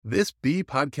This B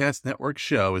Podcast Network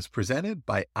show is presented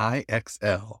by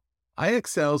IXL.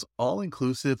 IXL's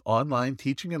all-inclusive online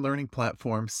teaching and learning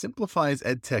platform simplifies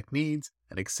edtech needs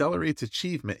and accelerates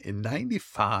achievement in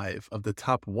 95 of the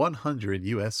top 100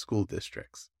 U.S. school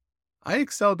districts.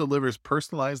 IXL delivers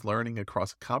personalized learning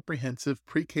across a comprehensive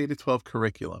pre-K-12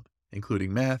 curriculum,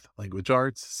 including math, language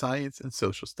arts, science, and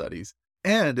social studies,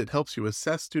 and it helps you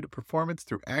assess student performance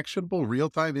through actionable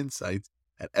real-time insights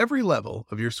at every level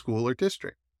of your school or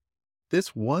district.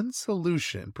 This one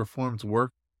solution performs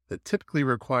work that typically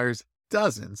requires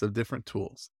dozens of different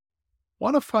tools.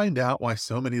 Want to find out why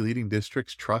so many leading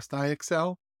districts trust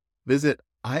IXL? Visit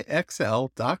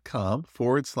ixl.com/BE.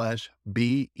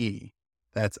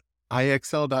 That's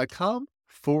ixl.com/BE.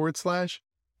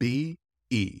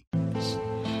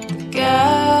 The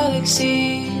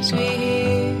galaxies we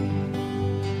hear,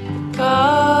 the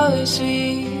colors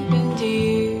we've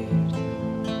endured.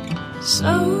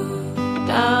 Slow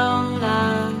down,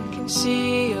 I can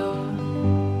see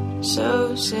you're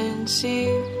so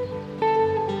sincere.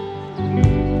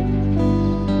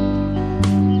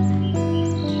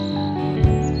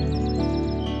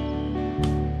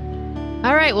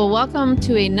 All right, well, welcome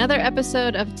to another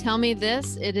episode of Tell Me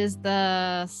This. It is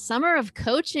the summer of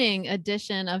coaching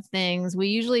edition of things. We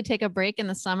usually take a break in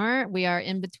the summer. We are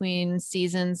in between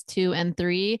seasons 2 and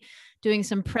 3, doing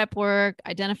some prep work,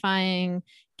 identifying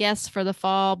guests for the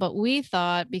fall. But we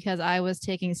thought, because I was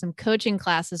taking some coaching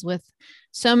classes with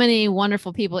so many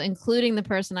wonderful people, including the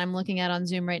person I'm looking at on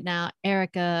Zoom right now,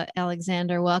 Erika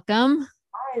Alexander, welcome.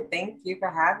 Hi, thank you for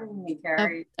having me,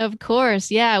 Carey. Of course.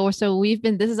 Yeah. So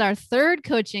this is our third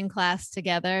coaching class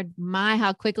together. My,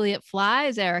 how quickly it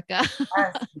flies, Erika. Yes,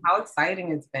 how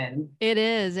exciting it's been. It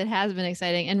is. It has been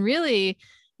exciting. And really,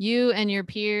 you and your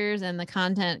peers and the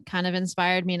content kind of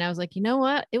inspired me. And I was like, you know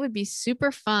what? It would be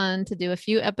super fun to do a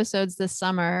few episodes this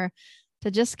summer to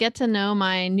just get to know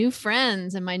my new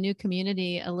friends and my new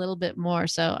community a little bit more.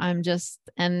 So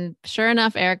and sure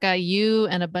enough, Erika, you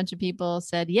and a bunch of people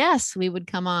said, yes, we would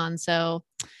come on. So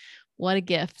what a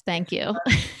gift. Thank you.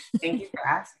 Thank you for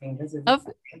asking. This is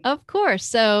of course.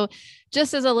 So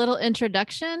just as a little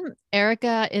introduction,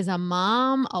 Erika is a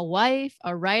mom, a wife,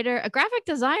 a writer, a graphic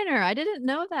designer. I didn't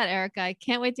know that, Erika. I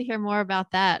can't wait to hear more about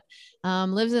that.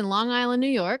 Lives in Long Island, New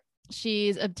York.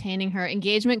 She's obtaining her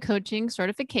engagement coaching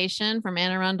certification from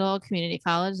Anne Arundel Community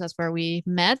College. That's where we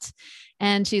met.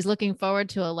 And she's looking forward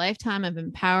to a lifetime of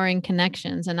empowering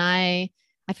connections. And I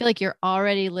feel like you're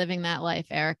already living that life,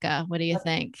 Erika. What do you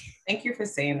think? Thank you for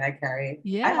saying that, Carey.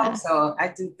 Yeah. I hope so.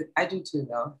 I do too,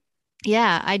 though.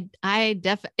 Yeah, I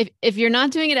definitely, if you're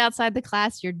not doing it outside the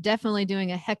class, you're definitely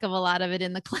doing a heck of a lot of it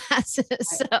in the classes.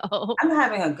 So I'm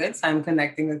having a good time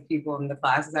connecting with people in the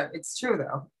classes. It's true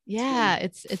though. Yeah,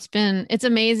 it's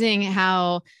amazing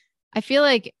how I feel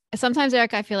like sometimes,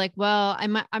 Erika, I feel like, well,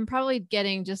 I'm probably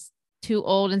getting just too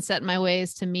old and set in my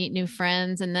ways to meet new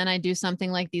friends. And then I do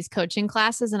something like these coaching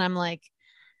classes and I'm like,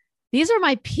 these are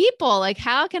my people. Like,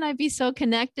 how can I be so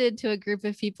connected to a group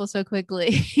of people so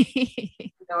quickly? You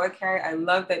know what, Carey? I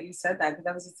love that you said that because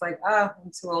I was just like, oh,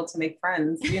 I'm too old to make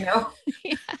friends, you know?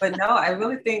 Yeah. But no, I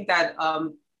really think that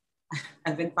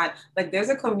I've been fine. Like there's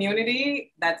a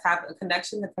community a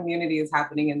connection, the community is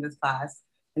happening in this class,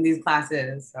 in these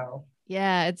classes. So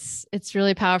yeah, it's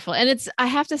really powerful. And I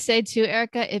have to say too,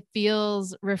 Erika, it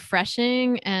feels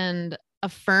refreshing and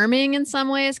affirming in some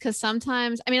ways. Cause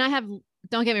sometimes, I mean,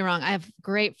 don't get me wrong, I have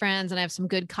great friends and I have some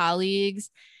good colleagues.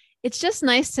 It's just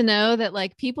nice to know that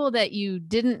like people that you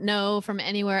didn't know from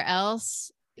anywhere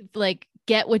else, like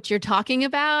get what you're talking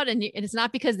about. And it's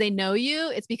not because they know you,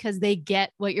 it's because they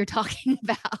get what you're talking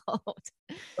about.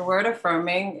 The word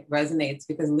affirming resonates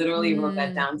because literally wrote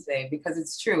that down today because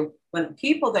it's true. When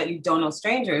people that you don't know,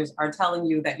 strangers, are telling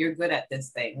you that you're good at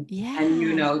this thing, yeah, and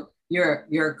you know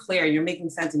you're clear, you're making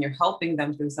sense, and you're helping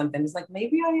them through something. It's like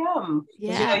maybe I am.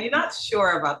 Yeah, you know, you're not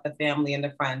sure about the family and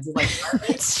the friends.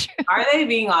 It's like, are they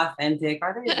being authentic?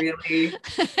 Are they really?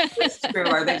 It's true.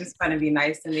 Are they just trying to be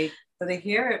nice to me? So to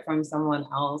hear it from someone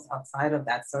else outside of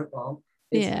that circle.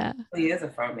 It really is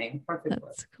affirming. Perfect.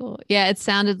 That's cool. Yeah. It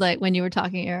sounded like when you were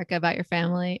talking, Erika, about your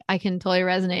family, I can totally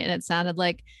resonate. And it sounded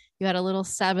like you had a little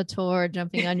saboteur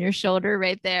jumping on your shoulder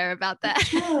right there about that.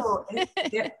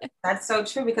 That's so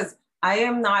true because I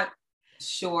am not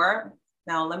sure.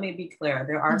 Now, let me be clear.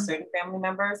 There are certain family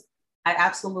members. I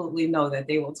absolutely know that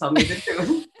they will tell me the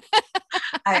truth.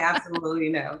 I absolutely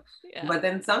know. Yeah. But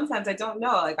then sometimes I don't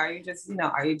know. Like, are you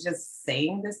just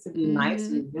saying this to be nice?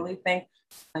 Do you really think?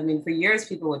 I mean, for years,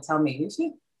 people would tell me, you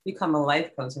should become a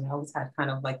life coach. And I always had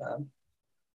kind of like a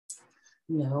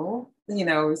no,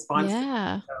 response.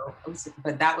 Yeah. So,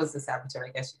 but that was the saboteur, I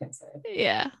guess you can say.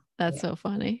 Yeah. That's so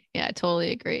funny. Yeah, I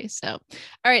totally agree. So, all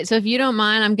right. So if you don't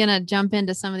mind, I'm going to jump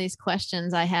into some of these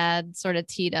questions I had sort of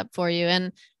teed up for you.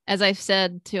 And as I've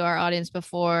said to our audience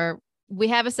before, we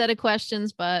have a set of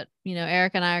questions, but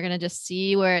Eric and I are going to just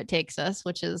see where it takes us,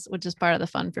 which is part of the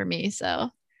fun for me. So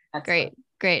Excellent.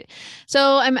 great.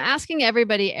 So I'm asking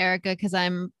everybody, Erika, because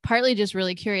I'm partly just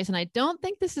really curious, and I don't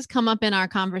think this has come up in our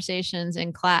conversations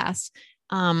in class.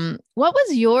 What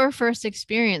was your first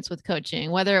experience with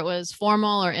coaching, whether it was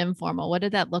formal or informal? What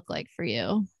did that look like for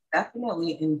you?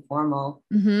 Definitely informal.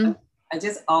 Mm-hmm. I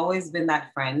just always been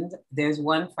that friend. There's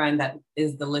one friend that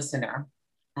is the listener,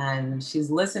 and she's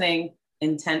listening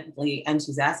intently, and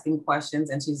she's asking questions,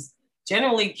 and she's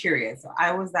generally curious. So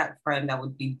I was that friend that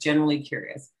would be generally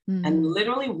curious and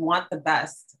literally want the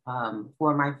best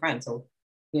for my friend. So,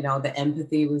 the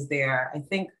empathy was there. I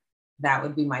think that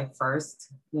would be my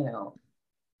first,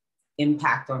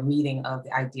 impact or meeting of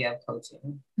the idea of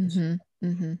coaching. Mm-hmm.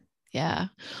 Mm-hmm. Yeah.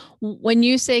 When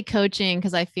you say coaching,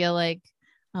 because I feel like,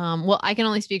 well, I can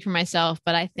only speak for myself,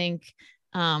 but I think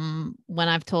when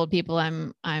I've told people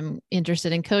I'm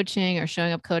interested in coaching or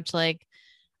showing up coach, like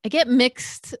I get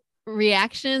mixed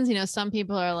reactions. Some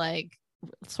people are like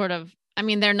sort of, I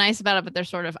mean, they're nice about it, but they're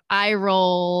sort of eye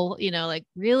roll, like,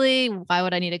 really, why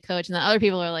would I need a coach? And then other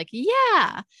people are like,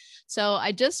 yeah. So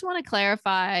I just want to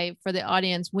clarify for the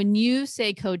audience, when you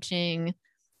say coaching,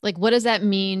 like, what does that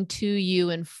mean to you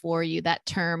and for you, that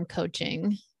term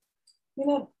coaching?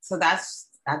 So that's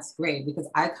great, because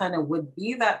I kind of would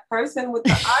be that person with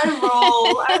the eye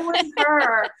roll. I was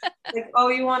her. Like, oh,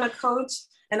 you want to coach?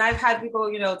 And I've had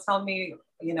people, tell me,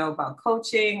 about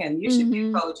coaching, and you should be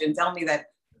a coach, and tell me that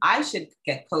I should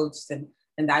get coached,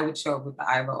 and I would show up with the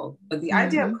eye roll. But the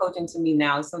idea of coaching to me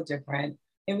now is so different.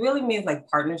 It really means like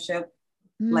partnership,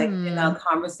 like in a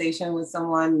conversation with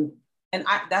someone. And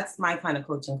that's my kind of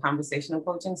coaching, conversational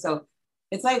coaching. So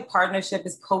it's like partnership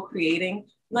is co-creating.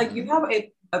 Like you have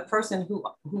a person who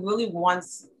really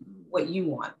wants what you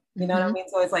want. You know what I mean?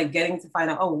 So it's like getting to find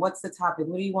out, oh, what's the topic?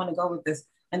 Where do you want to go with this?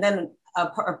 And then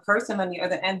a person on the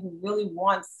other end who really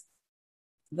wants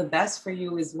the best for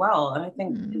you as well. And I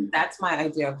think that's my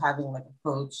idea of having like a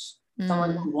coach,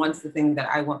 someone who wants the thing that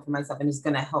I want for myself and is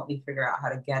going to help me figure out how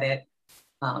to get it,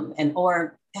 and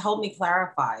or help me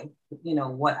clarify,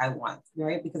 what I want,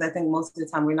 right? Because I think most of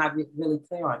the time we're not really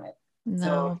clear on it. No,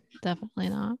 so, definitely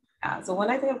not. Yeah. So when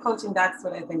I think of coaching, that's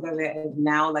what I think of it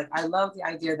now. Like I love the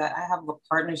idea that I have a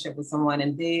partnership with someone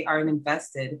and they are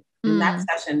invested in that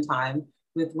session time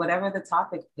with whatever the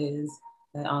topic is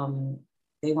that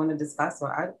they want to discuss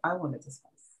or I want to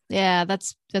discuss. Yeah,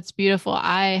 that's beautiful.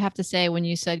 I have to say, when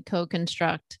you said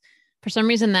co-construct, for some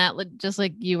reason that, just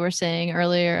like you were saying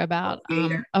earlier about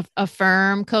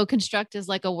affirm, co-construct is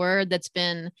like a word that's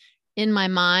been in my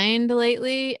mind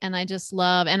lately. And I just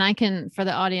love, and I can, for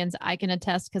the audience, I can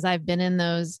attest, because I've been in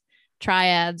those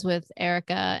triads with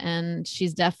Erika, and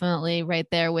she's definitely right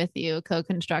there with you,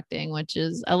 co-constructing, which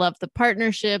is, I love the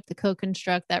partnership, the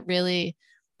co-construct,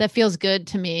 that feels good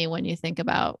to me when you think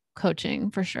about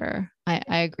coaching, for sure.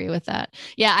 I agree with that.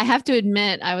 Yeah. I have to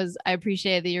admit, I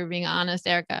appreciate that you're being honest,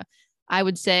 Erika. I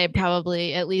would say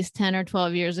probably at least 10 or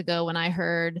 12 years ago, when I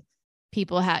heard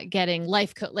people getting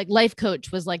life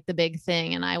coach was like the big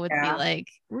thing. And I would be like,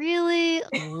 really?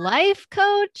 Life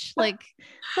coach? Like,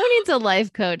 who needs a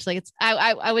life coach? Like,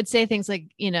 I would say things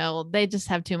like, they just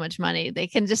have too much money. They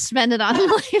can just spend it on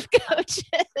life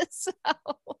coaches.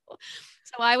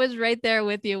 So I was right there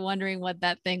with you, wondering what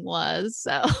that thing was.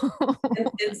 So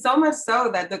and so much so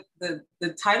that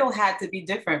the title had to be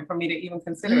different for me to even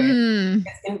consider it.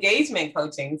 It's engagement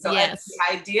coaching. So yes.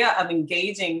 The idea of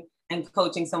engaging and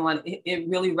coaching someone, it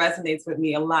really resonates with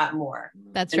me a lot more.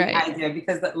 That's right. The idea,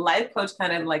 because the life coach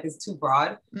kind of like is too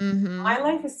broad. My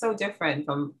life is so different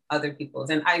from other people's.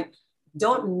 And I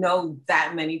don't know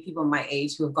that many people my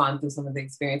age who have gone through some of the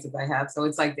experiences I have. So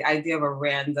it's like the idea of a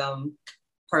random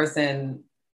person.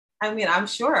 I mean, I'm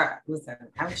sure there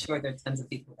are tons of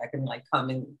people that can like come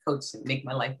and coach and make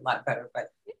my life a lot better. But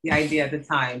the idea at the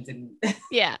time didn't.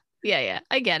 Yeah.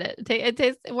 I get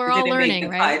it. We're all learning,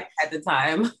 right? At the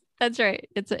time. That's right.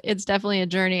 It's definitely a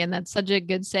journey, and that's such a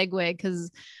good segue,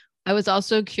 because I was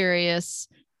also curious.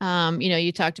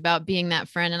 You talked about being that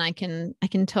friend, and I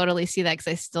can totally see that,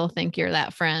 because I still think you're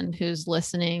that friend who's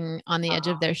listening on the edge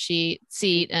of their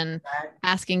seat and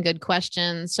asking good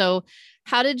questions. So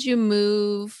how did you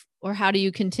move, or how do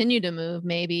you continue to move,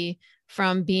 maybe,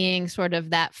 from being sort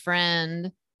of that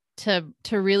friend to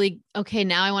really, okay,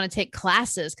 now I want to take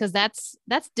classes? Because that's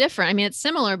different. I mean, it's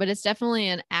similar, but it's definitely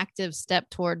an active step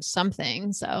towards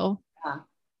something. So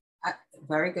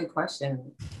very good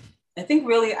question. I think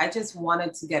really I just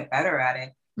wanted to get better at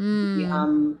it.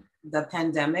 the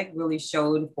pandemic really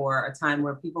showed for a time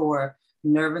where people were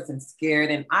nervous and scared.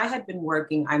 And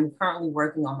I'm currently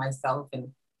working on myself, and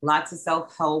lots of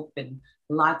self-help and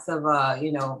lots of,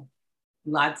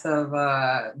 lots of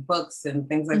books and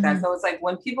things like that. So it's like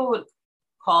when people would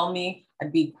call me,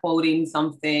 I'd be quoting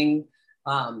something,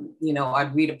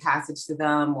 I'd read a passage to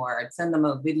them, or I'd send them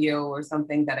a video or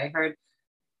something that I heard.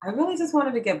 I really just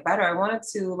wanted to get better. I wanted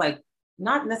to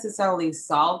not necessarily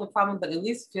solve the problem, but at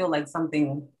least feel like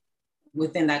something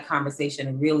within that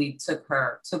conversation really took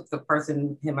the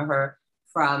person, him or her,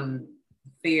 from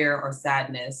fear or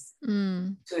sadness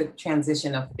to a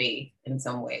transition of faith in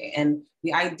some way. And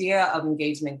the idea of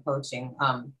engagement coaching,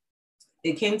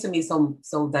 it came to me so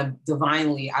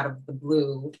divinely out of the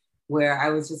blue, where I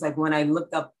was just like, when I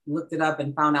looked it up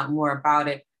and found out more about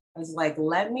it, I was like,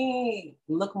 let me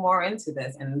look more into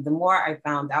this. And the more I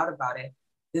found out about it,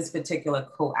 this particular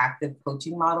coactive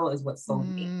coaching model is what sold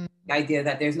me. The idea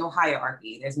that there's no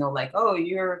hierarchy. There's no oh,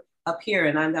 you're up here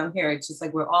and I'm down here. It's just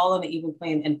like, we're all on an even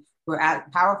plane, and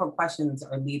powerful questions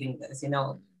are leading this,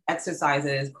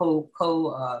 exercises,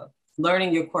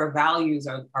 learning your core values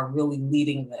are really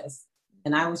leading this.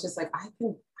 And I was just like,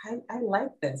 I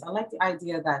like this. I like the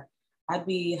idea that I'd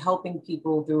be helping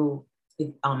people through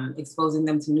exposing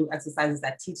them to new exercises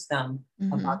that teach them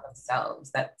about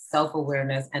themselves, that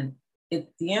self-awareness. And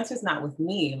the answer is not with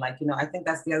me. I think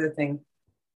that's the other thing.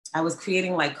 I was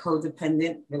creating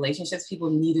codependent relationships. People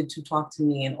needed to talk to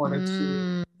me in order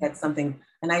to get something.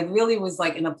 And I really was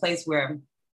in a place where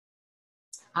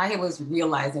I was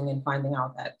realizing and finding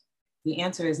out that the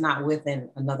answer is not within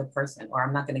another person, or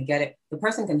I'm not going to get it. The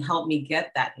person can help me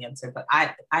get that answer, but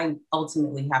I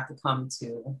ultimately have to come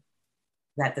to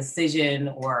that decision,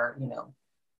 or,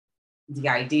 the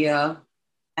idea.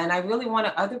 And I really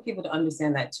wanted other people to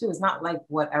understand that too. It's not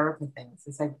what Erika thinks.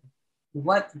 It's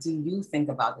what do you think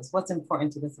about this? What's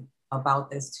important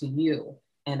about this to you?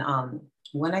 And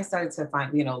when I started to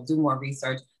find, do more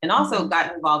research, and also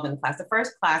got involved in the class, the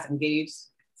first class, Engaged,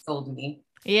 sold me.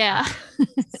 Yeah.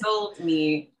 Sold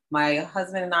me. My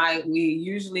husband and I, we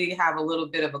usually have a little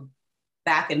bit of a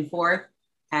back and forth.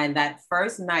 And that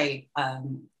first night,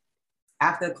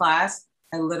 after the class,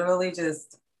 I literally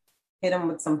just hit him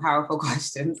with some powerful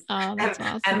questions. Oh, that's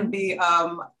awesome. And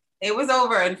it was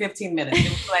over in 15 minutes.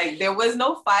 It was there was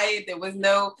no fight. There was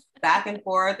no back and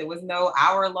forth. There was no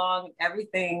hour long.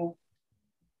 Everything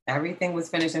was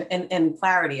finished in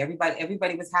clarity.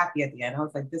 Everybody was happy at the end. I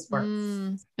was like, this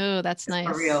works. Oh, that's nice.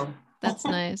 For real. That's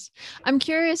nice. I'm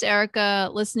curious, Erika,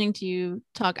 listening to you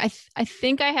talk, I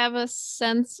think I have a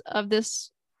sense of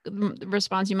this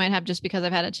response you might have, just because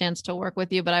I've had a chance to work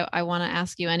with you, but I want to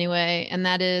ask you anyway. And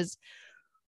that is,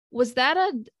 was that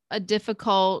a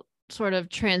difficult sort of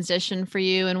transition for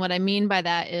you? And what I mean by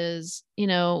that is,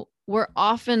 we're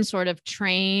often sort of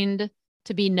trained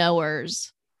to be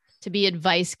knowers, to be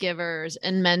advice givers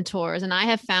and mentors. And I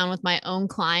have found with my own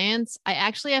clients, I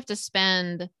actually have to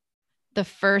spend the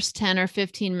first 10 or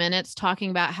 15 minutes talking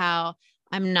about how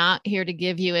I'm not here to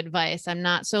give you advice. I'm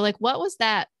not. So what was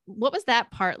that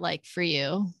part like for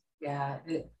you? Yeah,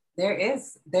 there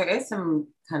is some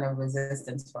kind of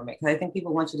resistance from it, because I think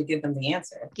people want you to give them the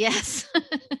answer. Yes.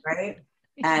 Right.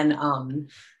 And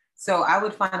so I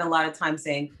would find a lot of times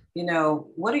saying,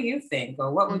 what do you think?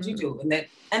 Or what would you do?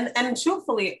 And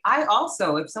truthfully, I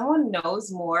also, if someone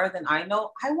knows more than I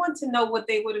know, I want to know what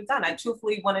they would have done. I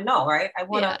truthfully want to know, right? I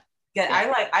want to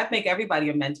I make everybody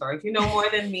a mentor. If you know more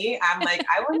than me, I'm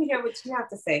I want to hear what you have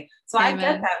to say. So Amen.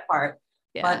 I get that part.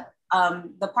 Yeah.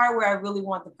 But the part where I really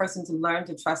want the person to learn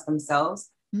to trust themselves,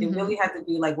 it really had to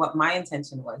be what my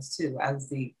intention was too, as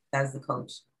the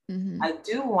coach. I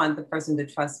do want the person to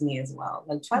trust me as well.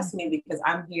 Trust me, because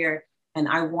I'm here and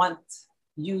I want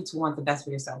you to want the best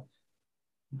for yourself,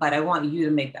 but I want you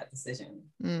to make that decision.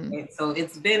 Right? So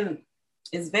it's been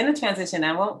a transition.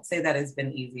 I won't say that it's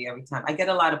been easy every time. I get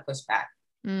a lot of pushback.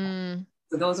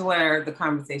 So those are where the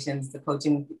conversations, the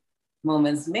coaching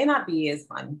moments may not be as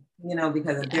fun,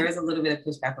 because there is a little bit of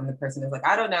pushback from the person who's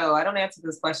I don't know, I don't answer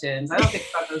those questions, I don't think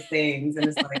about those things. And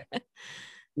it's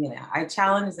I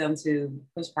challenge them to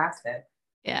push past it.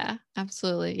 Yeah,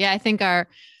 absolutely. Yeah, I think our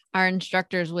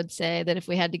instructors would say that if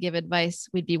we had to give advice,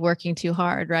 we'd be working too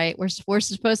hard, right? We're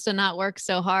supposed to not work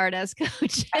so hard as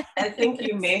coaches. I think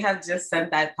you may have just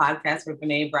sent that podcast with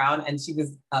Brene Brown, and she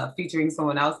was featuring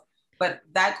someone else. But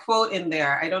that quote in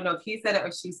there, I don't know if he said it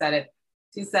or she said it.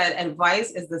 She said,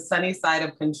 advice is the sunny side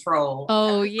of control.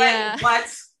 Oh, yeah. What?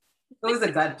 It was a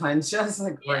gut punch. Just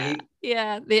great.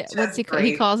 Yeah. What's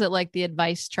he calls it the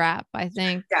advice trap, I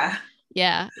think. Yeah.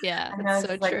 Yeah. Yeah. That's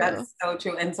so true. That's so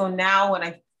true. And so now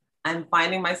when I'm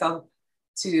finding myself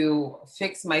to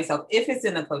fix myself if it's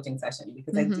in a coaching session,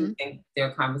 because I do think there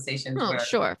are conversations where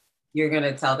sure, you're going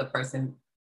to tell the person,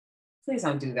 please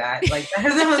don't do that. Like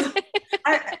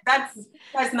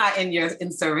that's not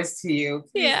in service to you.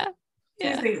 Please,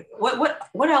 please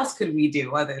what else could we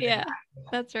do other than that?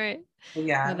 That's right.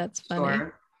 Yeah, oh, that's funny.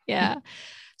 Sure. Yeah.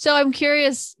 So I'm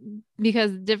curious,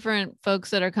 because different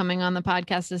folks that are coming on the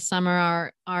podcast this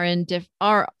summer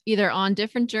are either on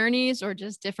different journeys or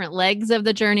just different legs of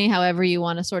the journey, however you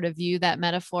want to sort of view that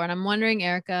metaphor. And I'm wondering,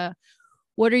 Erika,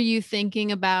 what are you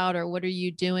thinking about, or what are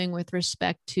you doing with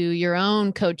respect to your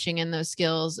own coaching and those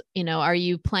skills? Are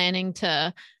you planning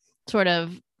to sort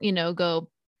of, go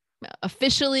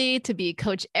officially to be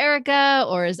Coach Erika,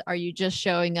 or are you just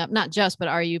showing up, not just, but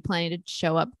are you planning to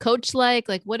show up coach like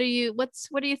what are you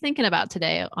thinking about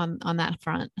today on that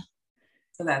front?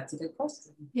 So that's a good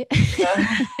question. Yeah.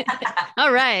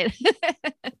 All right.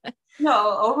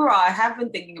 No, overall, I have been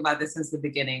thinking about this since the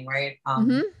beginning, right?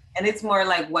 And it's more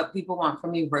like what people want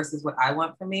from me versus what I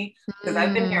want from me. Because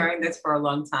I've been hearing this for a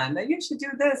long time, that you should do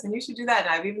this and you should do that. And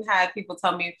I've even had people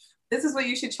tell me, this is what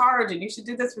you should charge and you should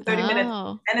do this for 30 minutes.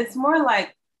 And it's more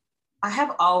like, I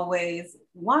have always,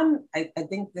 I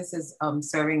think this is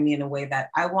serving me in a way that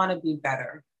I want to be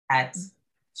better at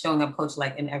showing up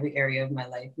coach-like in every area of my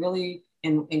life. Really,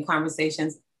 in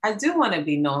conversations, I do want to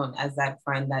be known as that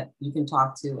friend that you can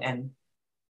talk to, and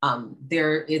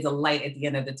there is a light at the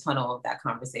end of the tunnel of that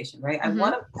conversation, right? I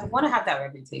want to have that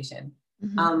reputation.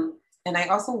 And I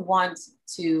also want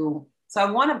to, so I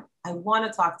want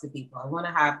to talk to people. I want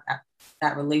to have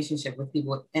that relationship with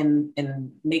people and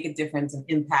make a difference and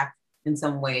impact in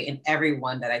some way in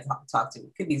everyone that I talk to.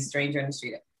 It could be a stranger in the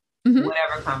street,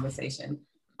 whatever conversation.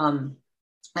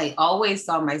 I always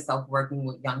saw myself working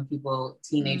with young people,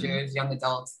 teenagers, young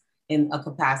adults, in a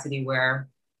capacity where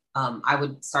I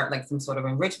would start like some sort of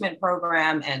enrichment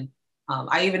program. And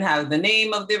I even have the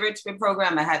name of the enrichment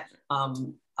program. I had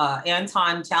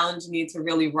Anton challenged me to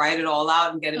really write it all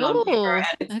out and get it on paper. And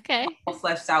it's all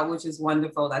fleshed out, which is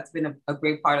wonderful. That's been a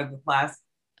great part of the class.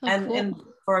 And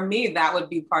for me, that would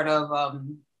be part of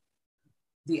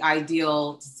the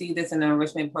ideal, to see this in an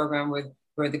enrichment program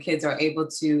where the kids are able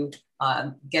to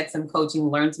get some coaching,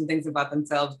 learn some things about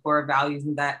themselves, core values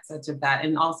and such of that.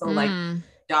 And also like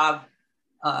job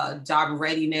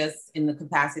readiness in the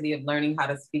capacity of learning how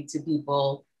to speak to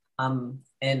people in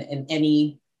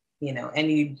any,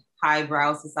 any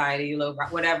highbrow society, lowbrow,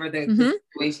 whatever the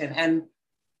situation.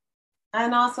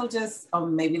 And also just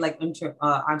maybe like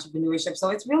entrepreneurship. So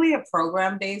it's really a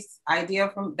program-based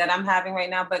idea that I'm having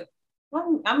right now, but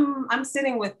I'm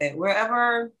sitting with it.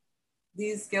 Wherever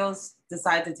these skills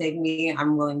decide to take me,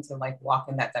 I'm willing to like walk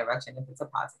in that direction if it's a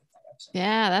positive direction.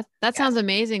 Yeah, that sounds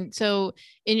amazing. So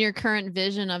in your current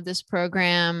vision of this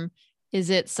program, is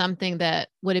it something that,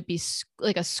 would it be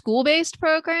like a school-based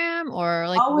program, or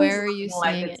like Always where are you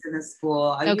seeing it's in a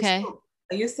school?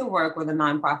 I used to work with a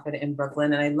nonprofit in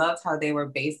Brooklyn, and I loved how they were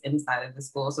based inside of the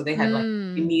school. So they had like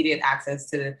immediate access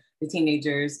to the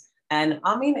teenagers. And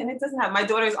I mean, and it doesn't have, my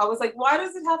daughter's always like, why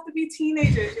does it have to be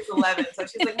teenagers? She's 11. So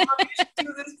she's like, Mom, you should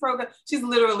do this program. She's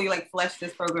literally like fleshed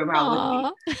this program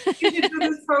out with me. You should do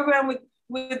this program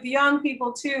with young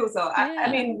people too. So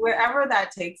I mean, wherever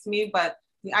that takes me, but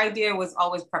the idea was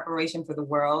always preparation for the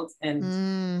world.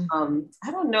 And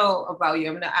I don't know about you.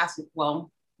 I'm going to ask you,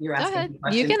 well, you're asking.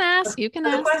 You can ask.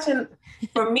 The question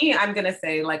for me, I'm going to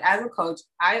say, like, as a coach,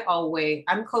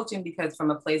 I'm coaching because from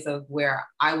a place of where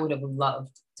I would have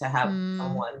loved to have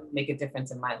someone make a difference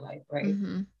in my life, right?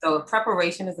 So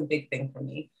preparation is a big thing for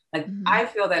me. Like, I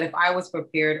feel that if I was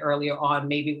prepared earlier on,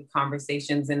 maybe with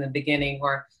conversations in the beginning,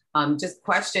 or just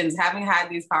questions, having had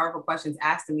these powerful questions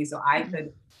asked to me so I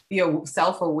could be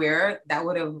self-aware, that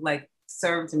would have like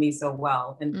served me so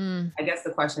well. And I guess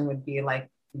the question would be like,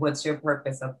 what's your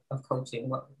purpose of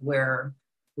coaching? Where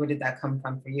did that come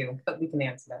from for you? But we can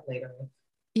answer that later.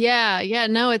 Yeah.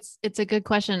 No, it's a good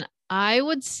question. I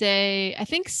would say, I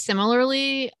think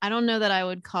similarly, I don't know that I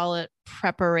would call it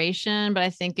preparation, but I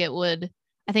think it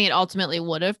ultimately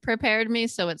would have prepared me.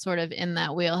 So it's sort of in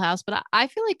that wheelhouse. But I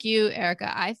feel like you, Erika,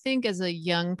 I think as a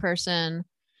young person,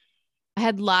 I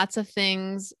had lots of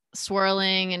things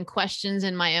swirling and questions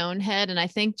in my own head. And I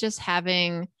think just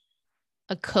having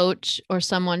a coach or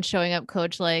someone showing up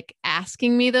coach, like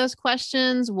asking me those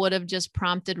questions, would have just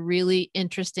prompted really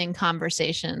interesting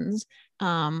conversations.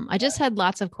 I just had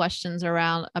lots of questions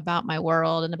about my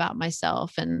world and about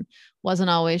myself, and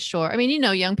wasn't always sure. I mean,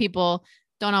 young people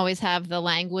don't always have the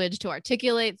language to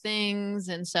articulate things.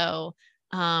 And so,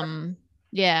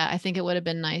 I think it would have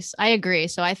been nice. I agree.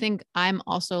 So I think I'm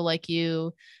also like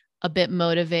you, a bit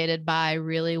motivated by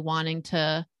really wanting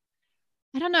to,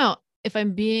 I don't know. if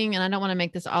I'm being, and I don't want to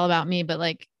make this all about me, but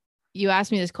like you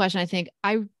asked me this question, I think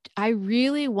I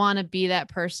really want to be that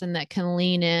person that can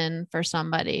lean in for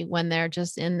somebody when they're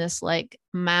just in this like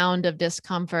mound of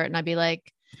discomfort. And I'd be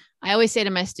like, I always say to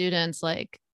my students,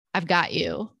 like, I've got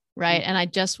you. Right. And I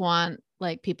just want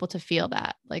like people to feel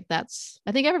that. Like I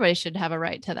think everybody should have a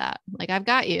right to that. Like, I've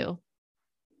got you.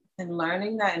 And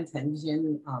learning that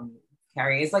intention,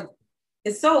 Carey, is like,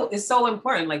 it's so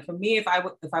important. Like for me, if I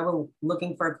were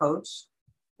looking for a coach,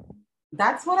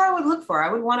 that's what I would look for.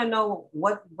 I would want to know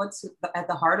what's at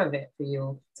the heart of it for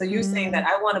you. So you're saying that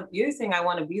you're saying I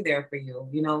want to be there for you.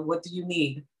 You know, what do you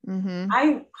need?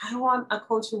 I want a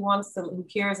coach who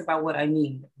cares about what I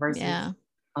need versus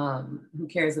who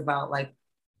cares about, like,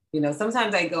 you know,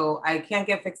 sometimes I can't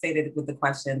get fixated with the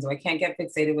questions, or I can't get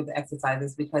fixated with the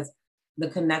exercises, because the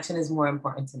connection is more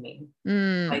important to me.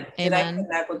 Like, did I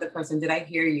connect with the person? Did I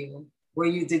hear you?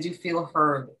 Did you feel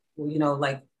heard? You know,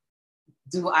 like,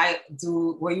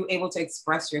 were you able to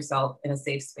express yourself in a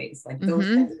safe space? Like those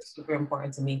things are super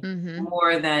important to me,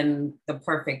 more than the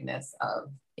perfectness of,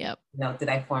 you know, did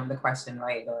I form the question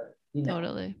right? Or, you know.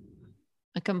 Totally.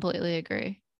 I completely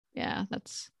agree. Yeah.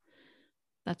 That's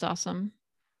awesome.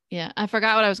 Yeah. I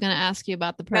forgot what I was going to ask you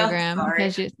about the program,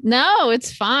 because no,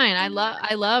 it's fine. I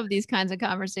love these kinds of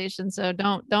conversations. So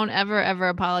don't ever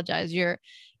apologize. Your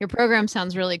program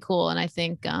sounds really cool. And I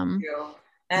think, Thank you.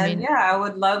 And I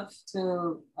would love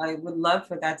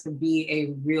for that to be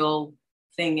a real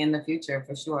thing in the future,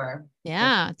 for sure.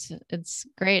 Yeah, it's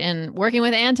great. And working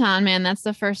with Anton, man, that's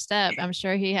the first step. I'm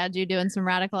sure he had you doing some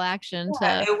radical action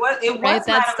to it was that radical.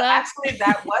 stuff. Actually,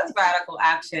 that was radical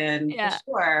action for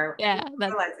sure. Yeah,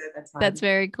 that's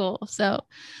very cool. So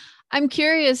I'm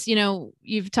curious, you know,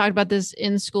 you've talked about this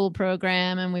in-school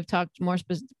program, and we've talked more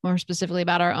specifically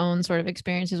about our own sort of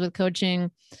experiences with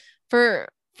coaching.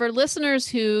 For listeners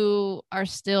who are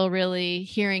still really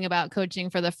hearing about coaching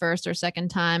for the first or second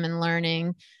time and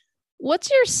learning,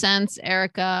 what's your sense,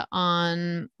 Erika,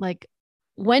 on like,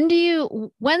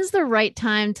 when's the right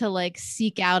time to like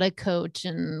seek out a coach,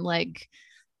 and like,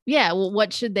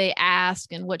 what should they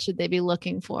ask and what should they be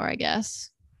looking for, I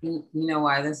guess? You know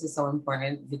why this is so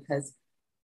important? Because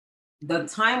the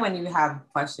time when you have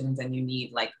questions and you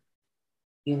need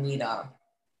a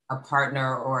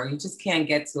partner, or you just can't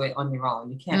get to it on your own.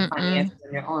 You can't find the answers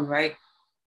on your own, right?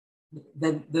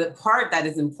 The part that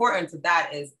is important to that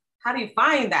is, how do you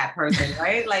find that person,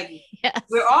 right? Like,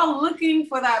 we're all looking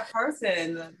for that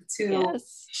person to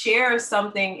share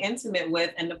something intimate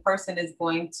with, and the person is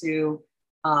going to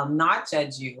not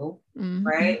judge you,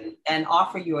 right? And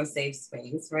offer you a safe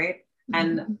space, right?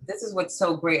 And this is what's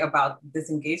so great about this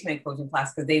engagement coaching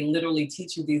class, because they literally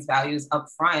teach you these values up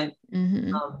front.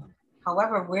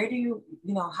 However,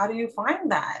 how do you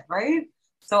find that, right?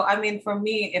 So, I mean, for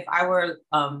me, if I were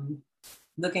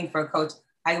looking for a coach,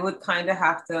 I would kind of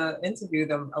have to interview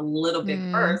them a little bit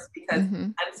first, because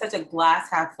I'm such a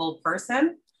glass half full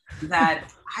person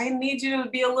that I need you to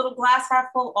be a little glass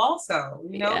half full also,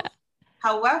 you know?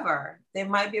 However, there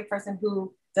might be a person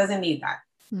who doesn't need that.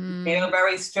 They are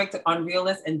very strict on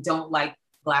realists and don't like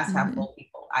glass half full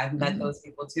people. I've met those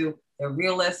people too. They're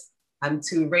realists. I'm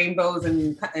too rainbows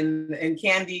and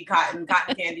candy, cotton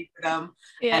candy for them.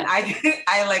 And I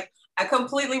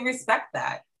completely respect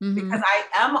that, because I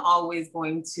am always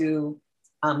going to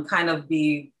kind of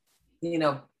be,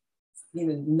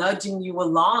 nudging you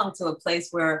along to a place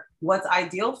where what's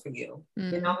ideal for you.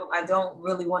 You know, I don't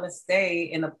really want to stay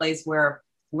in a place where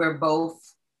we're both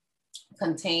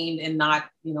contained and not,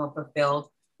 fulfilled.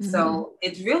 So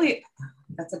it's really,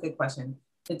 that's a good question.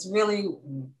 It's really,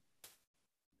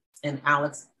 and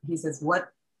Alex, he says,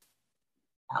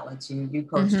 Alex, you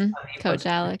coach, Coach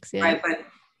Alex, right? But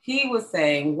he was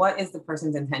saying, what is the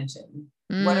person's intention?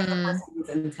 What is the person's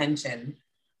intention?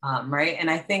 Right?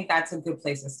 And I think that's a good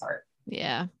place to start.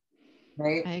 Yeah.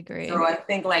 Right? I agree. So I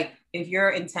think, like, if your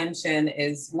intention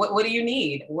is, what do you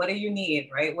need? What do you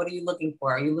need, right? What are you looking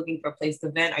for? Are you looking for a place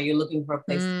to vent? Are you looking for a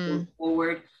place to move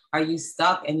forward? Are you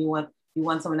stuck and you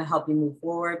want someone to help you move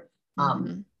forward?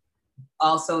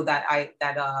 Also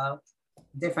that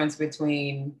difference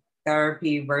between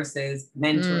therapy versus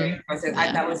mentoring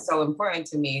that was so important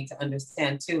to me to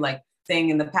understand too. Like, saying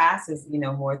in the past is,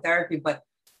 more therapy, but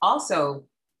also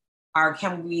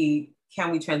can we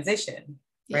transition,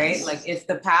 right? Like, if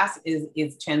the past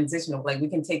is transitional, like, we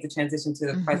can take the transition to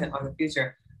the present or the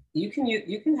future. You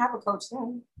can have a coach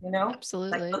then,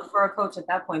 Absolutely. Like, look for a coach at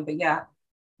that point. But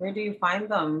where do you find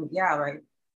them? Yeah, right.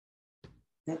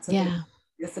 That's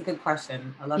a good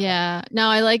question. I love that. No,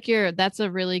 I like that's a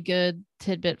really good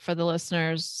tidbit for the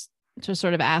listeners to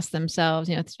sort of ask themselves,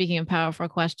 speaking of powerful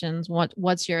questions,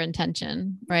 what's your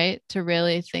intention, right? To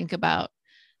really think about,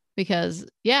 because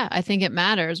I think it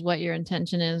matters what your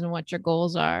intention is and what your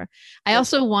goals are. I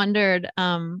also wondered,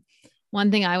 one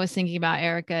thing I was thinking about,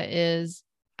 Erika, is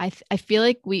I feel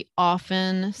like we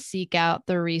often seek out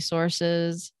the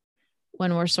resources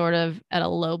when we're sort of at a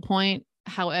low point,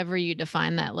 however you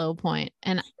define that low point.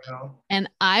 And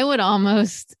I would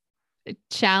almost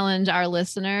challenge our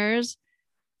listeners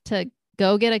to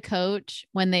go get a coach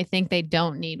when they think they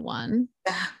don't need one.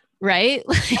 Right?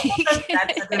 That's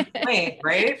a good point,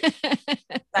 right?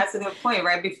 That's a good point,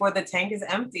 right? Before the tank is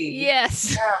empty.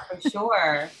 Yes. Yeah, for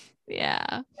sure.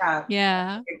 Yeah. Yeah.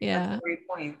 Yeah. That's a great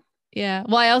point. Yeah.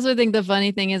 Well, I also think the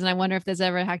funny thing is, and I wonder if this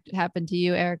ever happened to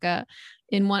you, Erika,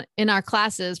 in our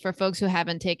classes, for folks who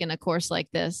haven't taken a course like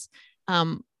this,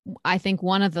 I think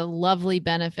one of the lovely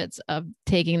benefits of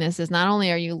taking this is not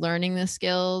only are you learning the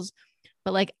skills,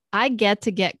 but like I get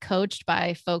to get coached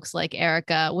by folks like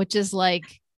Erika, which is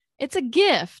like, it's a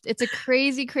gift. It's a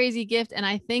crazy, crazy gift. And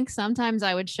I think sometimes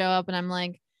I would show up and I'm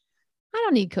like, I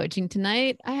don't need coaching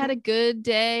tonight. I had a good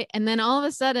day. And then all of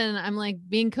a sudden I'm like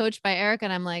being coached by Erika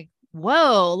and I'm like,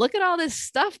 whoa, look at all this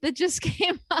stuff that just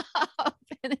came up.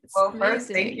 And it's well, amazing.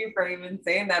 First, thank you for even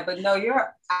saying that. But no,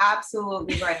 you're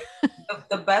absolutely right.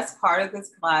 The best part of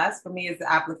this class for me is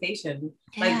the application.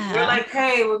 Like you're like,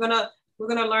 hey, we're gonna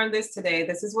learn this today.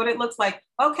 This is what it looks like.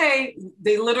 Okay,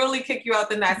 they literally kick you out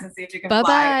the nest and see if you can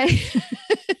fly.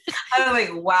 I was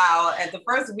like, wow. At the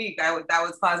first week, that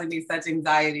was causing me such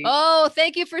anxiety. Oh,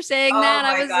 thank you for saying that.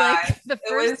 I was gosh. like, the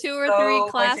first 2 or 3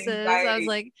 classes, I was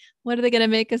like, what are they going to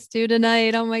make us do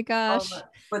tonight? Oh my gosh.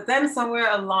 But then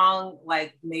somewhere along,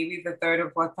 like maybe the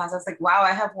 3rd or 4th class, I was like, wow,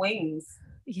 I have wings.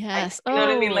 Yes. Like, you know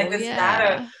what I mean? Like this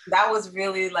matter. That was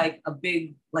really like a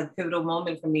big, like pivotal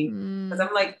moment for me. Because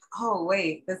I'm like, oh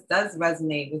wait, this does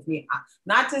resonate with me.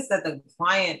 Not just that the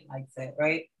client likes it,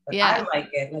 right? But I like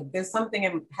it. Like there's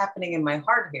something happening in my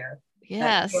heart here.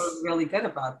 Yes. That feels really good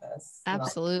about this.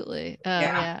 Absolutely.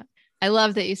 Yeah. I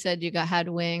love that you said you had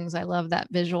wings. I love that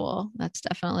visual. That's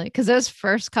definitely, because those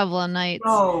first couple of nights,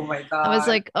 oh my God, I was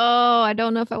like, oh, I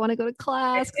don't know if I want to go to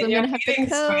class because I'm going to have to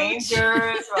coach.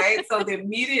 Strangers, right? So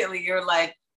immediately you're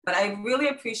like, but I really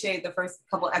appreciate the first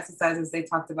couple exercises they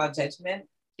talked about judgment.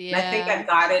 Yeah. And I think I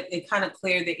got it. It kind of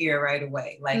cleared the air right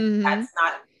away. Like that's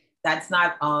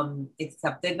not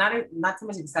accepted. Not so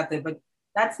much accepted, but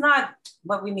that's not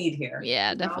what we need here.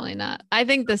 Yeah, definitely not. I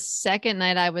think the second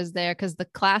night I was there, because the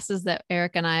classes that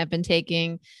Erika and I have been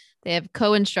taking, they have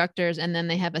co-instructors and then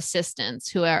they have assistants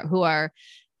who are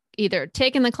either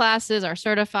taking the classes, are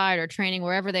certified or training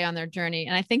wherever they are on their journey.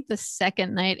 And I think the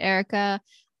second night, Erika,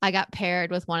 I got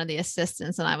paired with one of the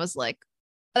assistants and I was like,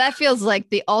 that feels like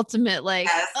the ultimate, like,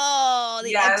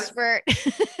 the expert.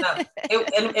 No,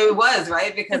 it was,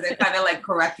 right? Because it kind of like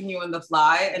correcting you on the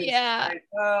fly. And like,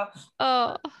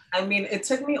 I mean, it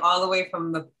took me all the way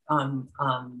from the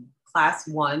class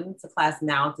 1 to class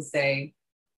now to say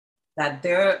that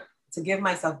to give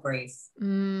myself grace.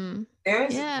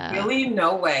 There's really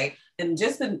no way. And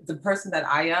just the person that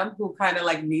I am who kind of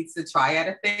like needs to try at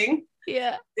a thing.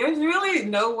 Yeah. There's really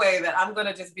no way that I'm going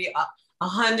to just be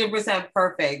 100%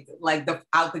 perfect, like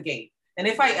out the gate. And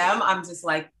if I am, I'm just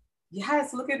like,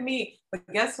 yes, look at me. But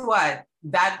guess what?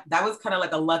 That was kind of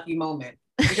like a lucky moment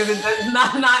because it's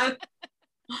not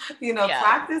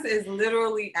practice is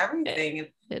literally everything.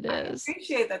 It is. I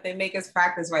appreciate that they make us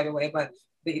practice right away, but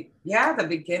the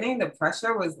beginning, the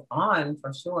pressure was on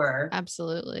for sure.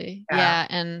 Absolutely. Yeah.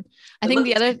 And I think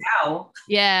the other,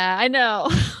 I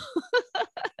know.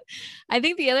 I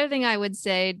think the other thing I would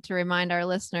say to remind our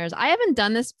listeners, I haven't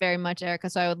done this very much, Erika,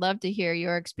 so I would love to hear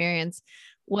your experience.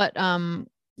 What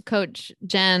Coach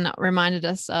Jen reminded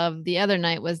us of the other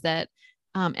night was that,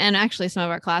 and actually some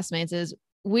of our classmates, is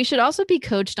we should also be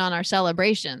coached on our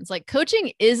celebrations. Like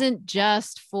coaching isn't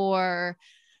just for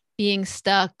being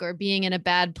stuck or being in a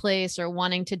bad place or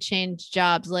wanting to change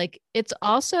jobs. Like it's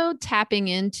also tapping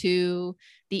into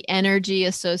the energy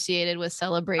associated with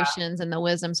celebrations and the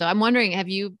wisdom. So I'm wondering, have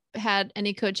you had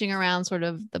any coaching around sort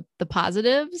of the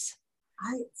positives?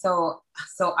 So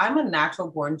I'm a natural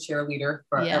born cheerleader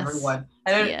for everyone.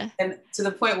 And to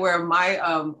the point where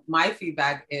my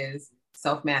feedback is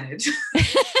self-manage.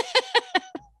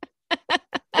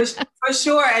 For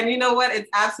sure. And you know what? It's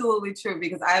absolutely true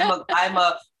because I'm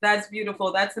a that's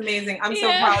beautiful. That's amazing. I'm so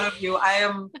proud of you. I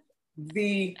am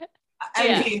mean,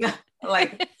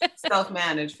 like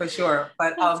self-managed for sure.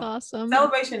 But that's awesome.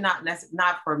 Celebration,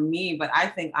 not for me, but I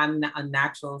think I'm a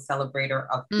natural celebrator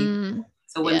of people.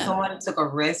 So when someone took a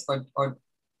risk or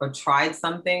tried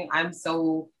something, I'm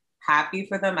so happy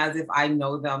for them as if I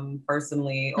know them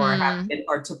personally or have been,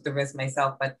 or took the risk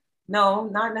myself. But no,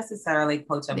 not necessarily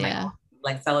coach on my own,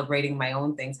 like celebrating my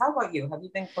own things. How about you? Have you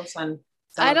been coached on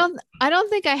I don't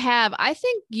think I have. I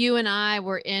think you and I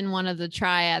were in one of the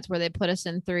triads where they put us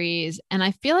in threes. And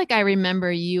I feel like I remember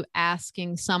you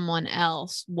asking someone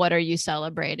else, what are you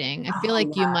celebrating? I feel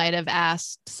like you might have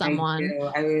asked someone.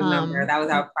 I remember that was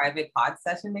our private pod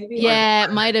session, maybe. Yeah,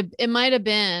 it might have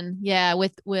been. Yeah,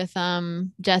 with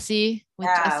Jesse. Jesse.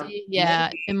 Yeah,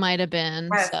 maybe. it might have been.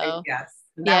 Yes, So yes.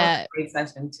 And that was a great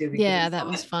session too. Yeah, that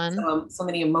was fun. So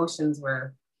many emotions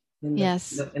were in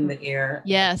the air.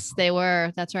 Yes, they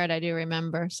were. That's right. I do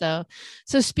remember. So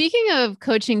speaking of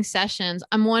coaching sessions,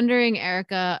 I'm wondering,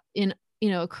 Erika,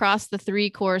 across the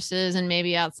 3 courses and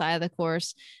maybe outside of the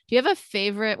course, do you have a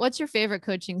favorite? What's your favorite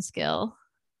coaching skill?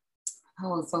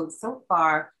 Oh, so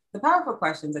far, the powerful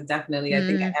questions are definitely, I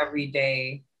think, every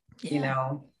day,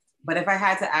 but if I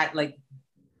had to add, like,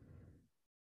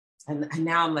 and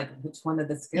now I'm like, which one of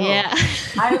the skills? Yeah.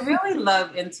 I really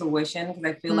love intuition because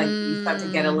I feel like you start to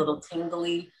get a little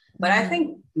tingly. But I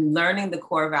think learning the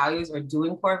core values or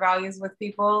doing core values with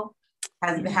people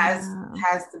has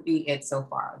to be it so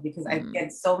far, because I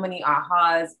get so many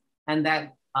ahas, and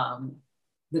that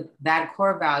that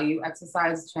core value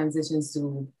exercise transitions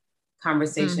to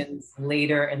conversations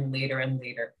later and later and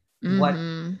later. What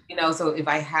so if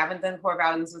I haven't done core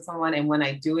values with someone, and when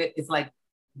I do it, it's like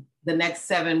the next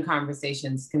 7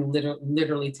 conversations can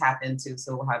literally tap into.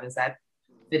 So how does that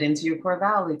fit into your core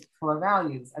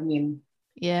values? I mean,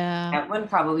 that one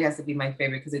probably has to be my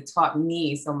favorite because it taught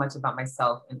me so much about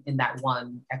myself in that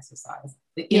one exercise.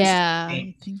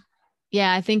 I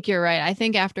think you're right. I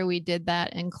think after we did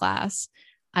that in class,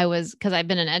 because I've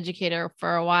been an educator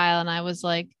for a while, and I was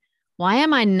like, why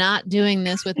am I not doing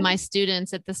this with my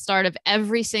students at the start of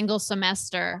every single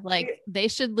semester? Like, they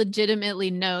should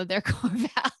legitimately know their core values.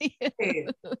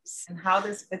 And how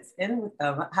this fits in with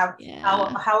them. How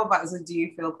about, so do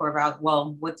you feel core values?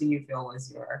 Well, what do you feel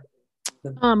was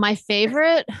my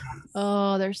favorite?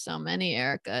 Oh, there's so many,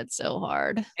 Erika. It's so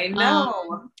hard. I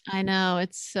know. I know.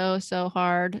 It's so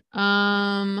hard.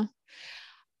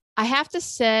 I have to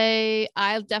say,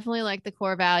 I definitely like the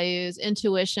core values.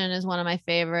 Intuition is one of my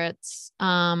favorites.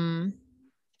 I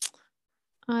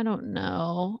don't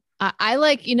know. I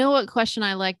like, what question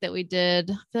I like that we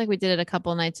did? I feel like we did it a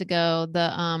couple nights ago.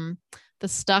 The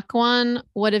stuck one.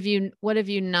 What have you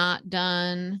not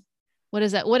done? What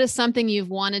is that? What is something you've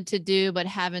wanted to do but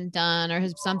haven't done, or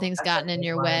has something's gotten in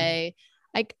your way?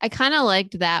 I kind of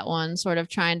liked that one, sort of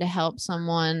trying to help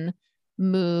someone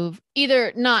move,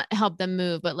 either not help them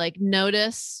move, but like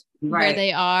notice where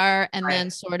they are, and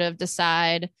then sort of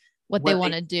decide what they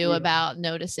want to do about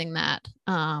noticing that.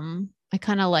 I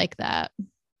kind of like that.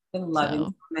 I've been loving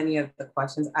so many of the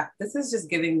questions. This is just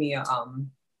giving me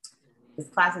this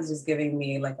class is just giving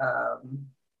me like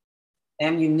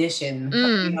ammunition.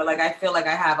 Like I feel like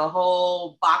I have a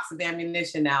whole box of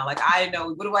ammunition now. Like I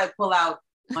know, what do I pull out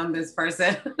on this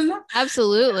person?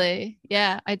 Absolutely.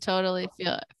 Yeah, I totally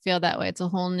feel that way. It's a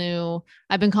whole new,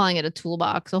 I've been calling it a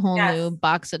toolbox, a whole new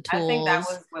box of tools. I think that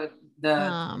was what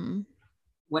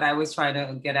what I was trying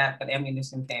to get at, but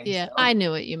ammunition came. Yeah, so. I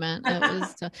knew what you meant. It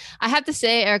was I have to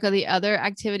say, Erika, the other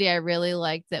activity I really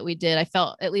liked that we did, I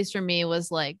felt, at least for me,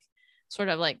 was like sort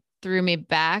of like threw me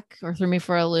back or threw me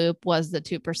for a loop, was the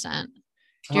 2%.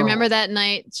 Do you remember that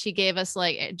night Jen gave us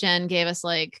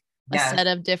like a set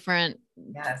of different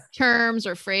terms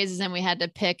or phrases, and we had to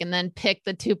pick the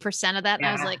 2% of that. And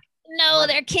I was like, no,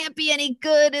 there can't be any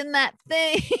good in that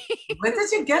thing. What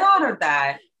did you get out of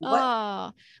that?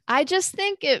 I just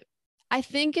think it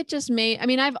just made, I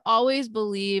mean, I've always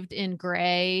believed in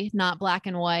gray, not black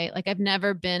and white. Like I've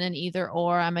never been an either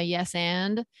or, I'm a yes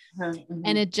and.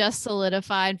 And it just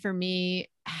solidified for me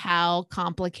how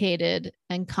complicated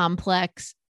and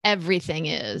complex everything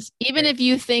is. Even if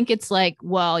you think it's like,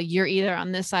 well, you're either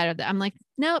on this side or that, I'm like,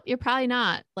 nope, you're probably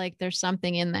not. Like there's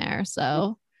something in there.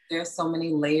 So there's so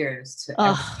many layers to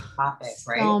every topic,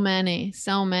 right?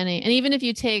 So many. And even if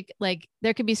you take, like,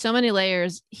 there could be so many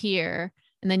layers here,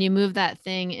 and then you move that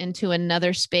thing into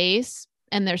another space,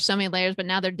 and there's so many layers, but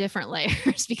now they're different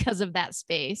layers because of that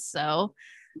space. So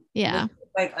yeah.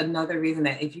 Like another reason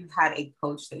that if you had a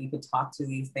coach that you could talk to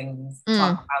these things,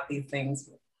 talk about these things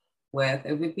with,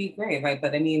 it would be great, right?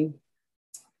 But I mean,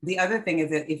 the other thing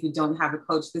is that if you don't have a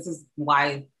coach, this is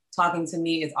why talking to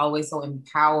me is always so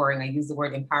empowering. I use the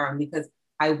word empowering because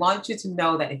I want you to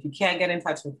know that if you can't get in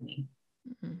touch with me,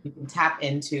 you can tap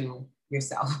into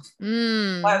yourself.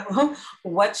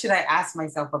 What should I ask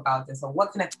myself about this? Or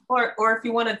what can I, or if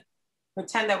you want to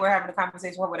pretend that we're having a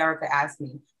conversation. What would Erica ask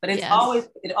me? But it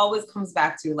always comes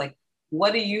back to like,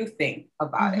 what do you think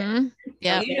about it?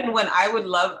 Yeah. So even when I would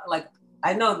love, like,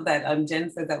 I know that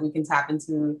Jen said that we can tap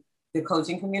into the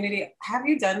coaching community. Have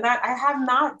you done that? I have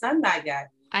not done that yet.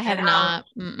 I have not.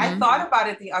 I thought about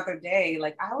it the other day.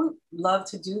 Like, I would love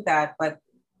to do that, but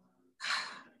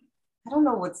I don't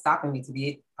know what's stopping me, to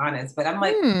be honest. But I'm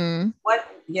like, what?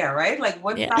 Yeah, right? Like,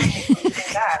 what's stopping me from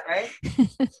doing that, right?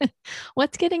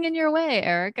 What's getting in your way,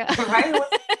 Erica? Right?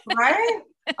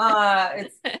 Right?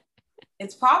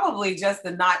 It's probably just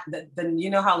the you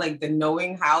know how like the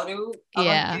knowing how to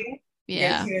thing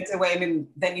gets you into way, and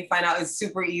then you find out it's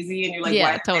super easy, and you're like,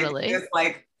 why totally. This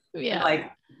like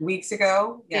weeks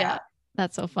ago? Yeah.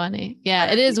 That's so funny.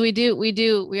 Yeah, it is.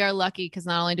 We are lucky because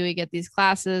not only do we get these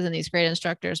classes and these great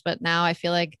instructors, but now I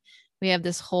feel like we have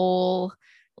this whole,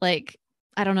 like,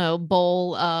 I don't know,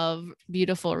 bowl of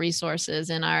beautiful resources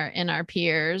in our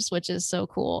peers, which is so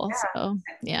cool. Yeah. So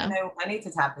yeah. And I need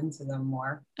to tap into them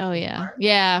more. Oh yeah.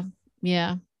 Yeah.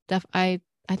 Yeah. I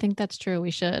think that's true.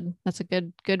 We should. That's a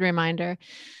good reminder.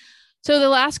 So the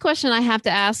last question I have to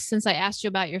ask, since I asked you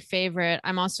about your favorite,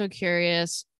 I'm also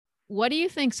curious, what do you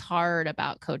think's hard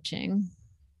about coaching?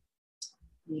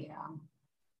 Yeah.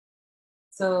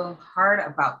 So hard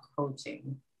about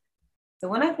coaching. So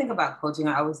when I think about coaching,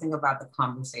 I always think about the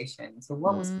conversation. So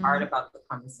what was hard about the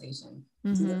conversation?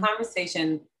 So the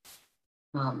conversation,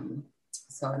 and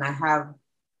I have,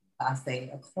 I'll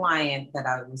say, a client that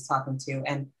I was talking to,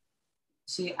 and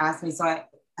she asked me, so I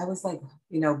was like,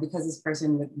 because this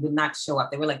person would not show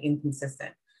up. They were like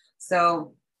inconsistent.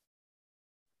 So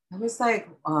I was like,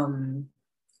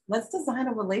 let's design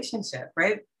a relationship,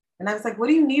 right? And I was like, what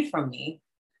do you need from me?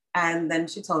 And then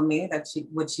she told me that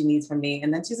what she needs from me.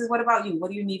 And then she says, what about you?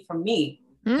 What do you need from me?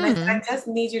 And I said, I just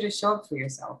need you to show up for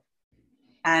yourself.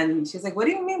 And she's like, what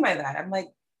do you mean by that? I'm like,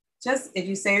 just if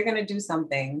you say you're going to do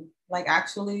something, like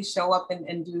actually show up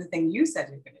and do the thing you said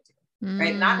you're going to do,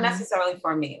 right? Not necessarily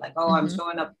for me, like, oh, I'm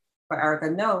showing up for Erica.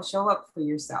 No, show up for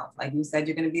yourself. Like you said,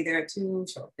 you're going to be there at 2,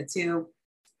 show up at 2.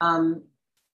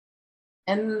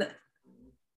 And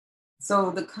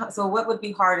so what would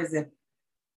be hard is if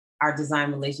our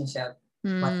design relationship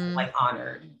wasn't like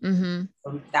honored.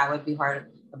 So that would be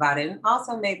hard about it. And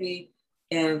also maybe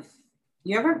if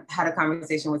you ever had a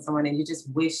conversation with someone and you just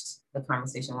wished the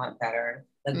conversation went better,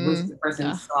 like wish the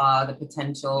person saw the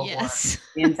potential or the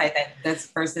insight that this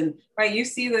person, right? You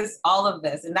see all of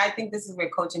this. And I think this is where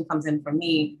coaching comes in for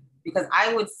me, because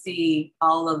I would see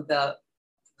all of the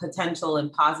potential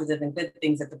and positive and good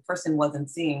things that the person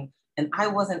wasn't seeing. And I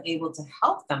wasn't able to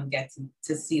help them get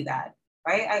to see that.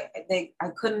 Right? I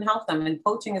couldn't help them. And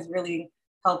coaching is really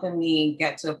helping me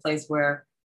get to a place where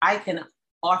I can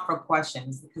offer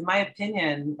questions, because my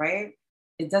opinion, right?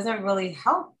 It doesn't really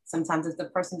help sometimes if the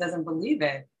person doesn't believe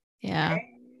it. Yeah. Right?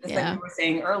 Just like you were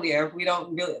saying earlier, we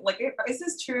don't really, like, is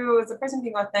this true? Is the person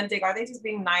being authentic? Are they just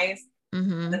being nice?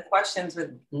 The questions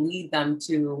would lead them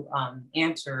to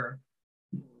answer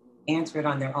it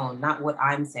on their own, not what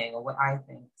I'm saying or what I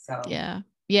think. So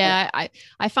yeah,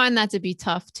 I find that to be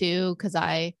tough too, because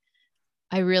I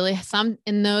really,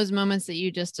 in those moments that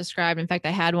you just described, in fact,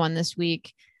 I had one this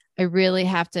week, I really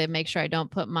have to make sure I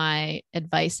don't put my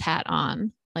advice hat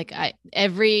on. Like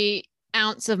every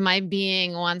ounce of my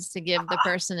being wants to give the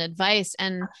person advice,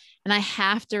 and I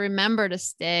have to remember to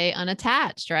stay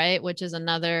unattached, right? Which is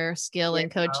another skill in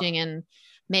coaching. And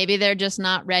maybe they're just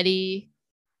not ready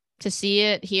to see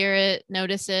it, hear it,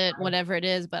 notice it, whatever it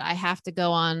is, but I have to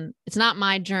go on. It's not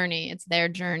my journey, it's their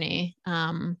journey.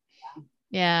 And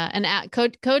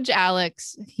Coach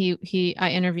Alex, I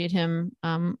interviewed him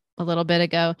a little bit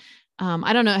ago.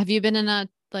 I don't know. Have you been in a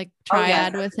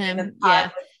triad with him?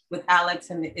 With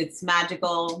Alex, and it's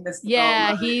magical, mystical.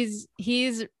 Yeah, he's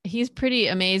pretty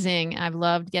amazing. I've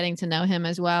loved getting to know him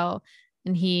as well.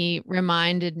 And he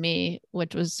reminded me,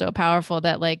 which was so powerful,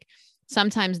 that like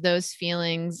sometimes those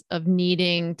feelings of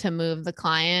needing to move the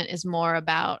client is more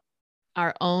about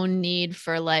our own need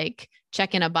for like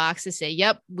checking a box to say,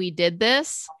 yep, we did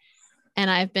this. And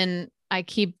I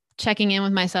keep checking in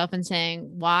with myself and saying,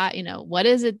 why, what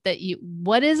is it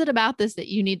about this that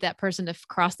you need that person to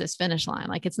cross this finish line?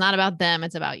 Like, it's not about them,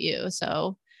 it's about you.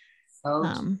 So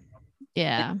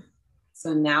yeah.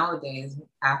 So nowadays,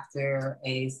 after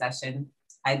a session,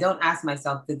 I don't ask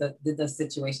myself, did the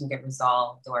situation get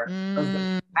resolved? Or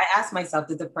I ask myself,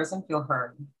 did the person feel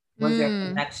heard? Was there a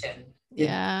connection?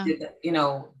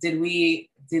 Did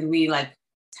we like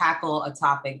tackle a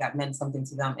topic that meant something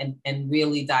to them and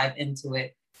really dive into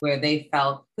it where they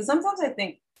felt, because sometimes I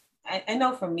think I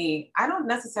know for me, I don't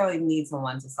necessarily need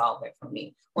someone to solve it for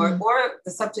me, or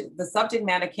the subject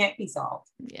matter can't be solved.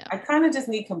 Yeah. I kind of just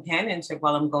need companionship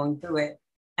while I'm going through it.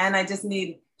 And I just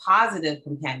need positive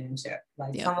companionship,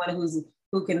 like someone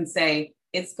who can say,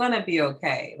 it's going to be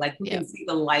okay. Like who can see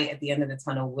the light at the end of the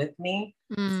tunnel with me.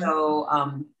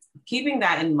 So keeping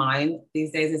that in mind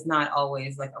these days is not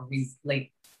always like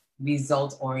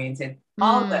result oriented.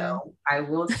 Although I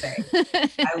will say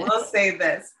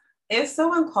this. If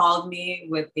someone called me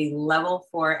with a level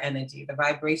 4 energy, the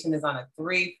vibration is on a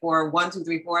 3, 4, 1, 2,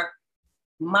 3, 4.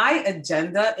 My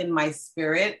agenda in my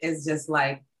spirit is just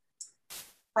like,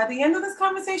 by the end of this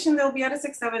conversation, they'll be at a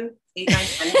 6, 7, 8, 9,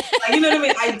 10. Like, you know what I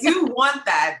mean? I do want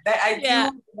that.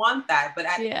 Do want that.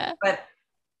 But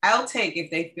I'll take if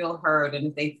they feel heard and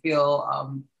if they feel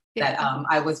that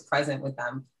I was present with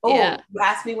them. Oh, you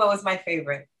asked me what was my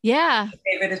favorite. Yeah. My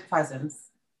favorite is presence.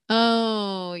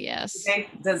 Oh, yes.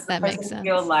 Does the person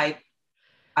feel like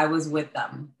I was with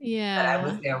them? Yeah. That I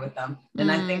was there with them. And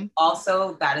I think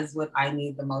also that is what I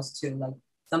need the most too. Like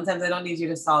sometimes I don't need you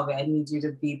to solve it. I need you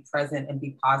to be present and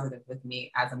be positive with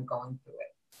me as I'm going through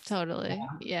it. Totally.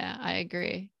 Yeah, I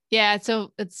agree. Yeah.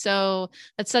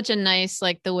 It's such a nice,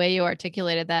 like the way you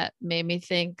articulated that made me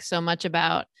think so much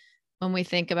about when we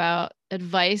think about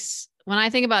advice. When I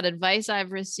think about advice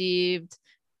I've received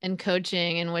and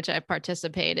coaching in which I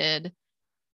participated,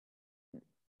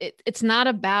 it's not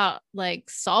about like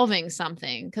solving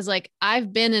something. Cause like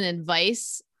I've been in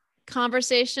advice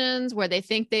conversations where they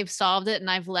think they've solved it. And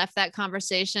I've left that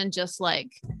conversation just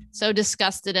like so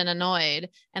disgusted and annoyed.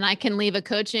 And I can leave a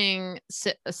coaching,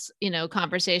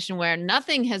 conversation where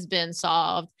nothing has been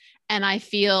solved. And I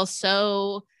feel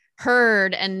so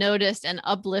heard and noticed and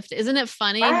uplifted. Isn't it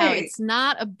funny how it's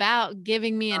not about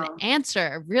giving me an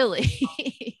answer, really?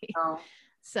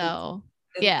 So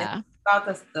it's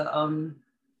about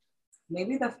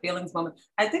maybe the feelings moment.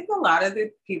 I think a lot of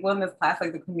the people in this class,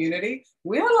 like the community,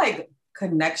 we're like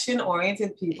connection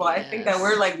oriented people. Yes. I think that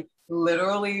we're like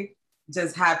literally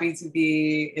just happy to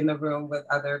be in the room with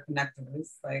other connectors.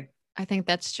 Like, I think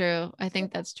that's true. I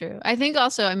think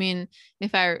also,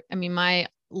 my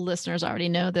listeners already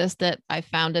know this, that I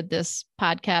founded this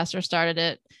podcast or started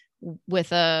it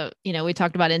with we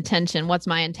talked about intention. What's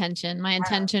my intention? My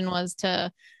intention was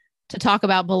to talk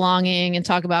about belonging and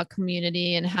talk about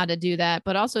community and how to do that,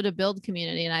 but also to build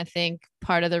community. And I think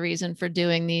part of the reason for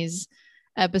doing these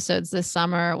episodes this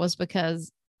summer was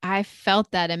because I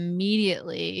felt that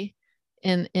immediately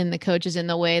in the coaches, in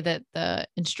the way that the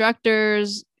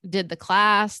instructors did the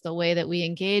class, the way that we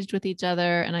engaged with each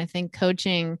other. And I think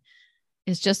coaching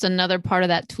is just another part of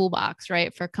that toolbox,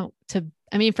 right? For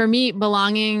me,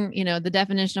 belonging, the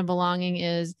definition of belonging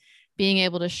is being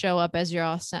able to show up as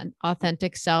your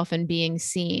authentic self and being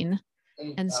seen.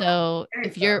 And so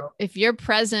if you're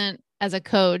present as a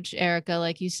coach, Erika,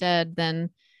 like you said, then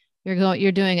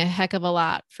you're doing a heck of a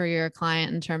lot for your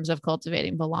client in terms of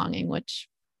cultivating belonging, which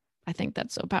I think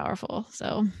that's so powerful.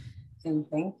 So. And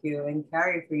thank you. And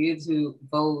Carey, for you to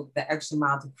go the extra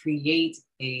mile to create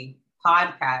a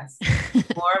podcast,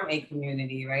 form a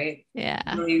community, right? Yeah,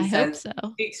 I hope so.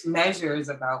 Speaks measures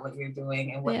about what you're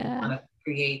doing and what you want to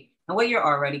create and what you're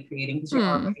already creating, because you're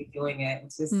already doing it.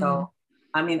 It's just so,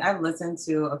 I've listened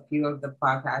to a few of the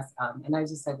podcasts and I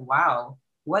just said, wow,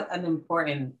 what an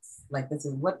important, like this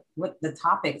is what the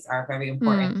topics are very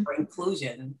important for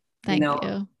inclusion. Thank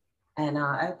you. And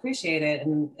I appreciate it.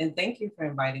 And thank you for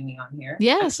inviting me on here.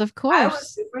 Yes, of course. I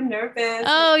was super nervous.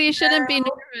 Oh, you shouldn't be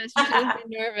nervous. You shouldn't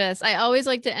be nervous. I always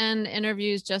like to end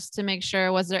interviews just to make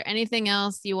sure. Was there anything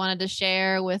else you wanted to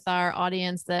share with our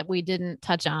audience that we didn't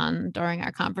touch on during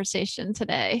our conversation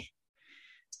today?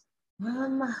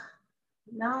 Not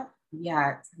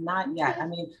yet.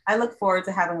 I look forward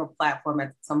to having a platform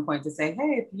at some point to say,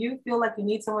 hey, if you feel like you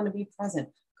need someone to be present,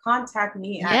 contact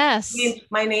me. Yes.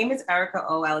 My name is Erika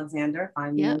O. Alexander.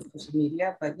 Find me on social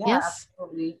media. But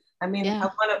absolutely.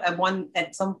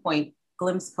 At some point,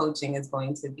 Glimpse Coaching is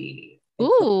going to be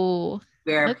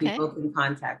where people can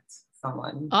contact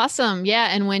someone. Awesome. Yeah.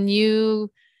 And when you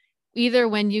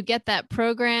get that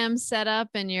program set up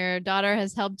and your daughter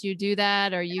has helped you do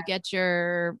that, or you get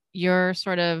your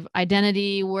sort of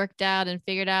identity worked out and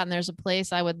figured out, and there's a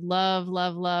place, I would love,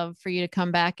 love, love for you to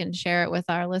come back and share it with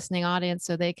our listening audience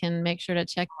so they can make sure to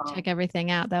check everything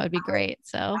out. That would be great.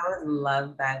 So I would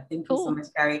love that. Thank you so much,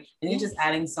 Carey. And you're just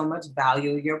adding so much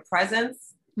value. Your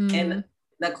presence in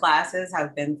the classes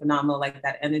have been phenomenal. Like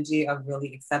that energy of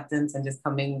really acceptance and just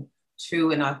coming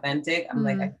true and authentic. I'm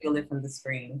like, I feel it from the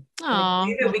screen.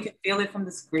 Maybe we can feel it from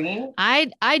the screen. I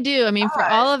do. For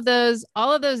all of those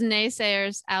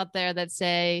naysayers out there that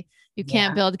say you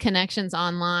can't build connections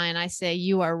online, I say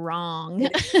you are wrong. You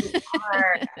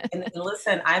are. And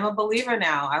listen, I'm a believer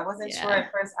now. I wasn't sure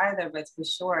at first either, but for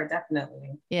sure,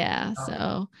 definitely. Yeah.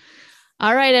 So,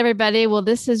 all right, everybody. Well,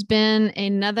 this has been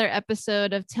another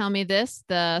episode of Tell Me This,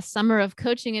 the Summer of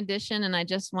Coaching edition. And I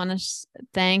just want to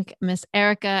thank Miss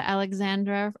Erika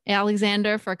Alexander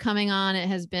for coming on. It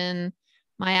has been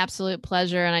my absolute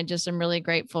pleasure. And I just am really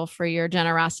grateful for your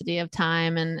generosity of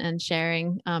time and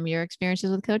sharing your experiences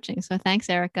with coaching. So thanks,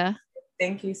 Erika.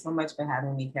 Thank you so much for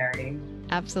having me, Carey.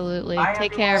 Absolutely. Bye,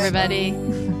 Take care, everybody.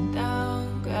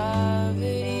 Down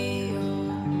gravity,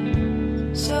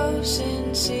 you're so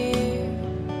sincere.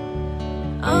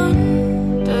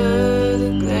 Under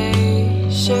the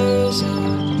glaciers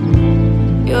of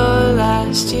your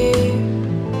last year,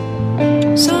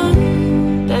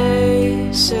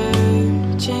 Sunday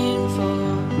searching for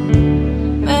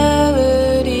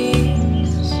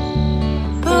melodies,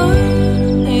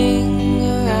 burning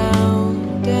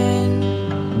around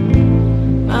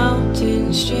in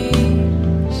mountain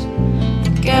streams,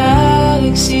 the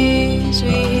galaxies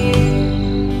we hear,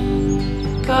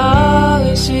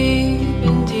 colors we've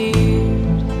endeared.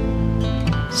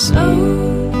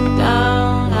 Slow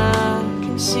down, I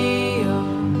can see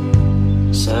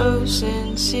you're so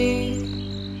sincere.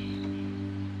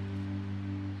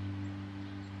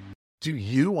 Do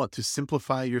you want to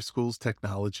simplify your school's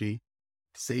technology,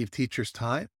 save teachers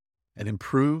time, and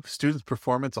improve students'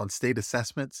 performance on state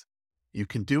assessments? You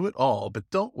can do it all, but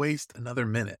don't waste another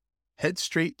minute. Head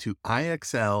straight to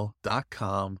ixl.com/BE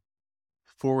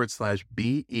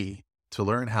to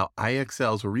learn how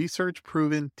IXL's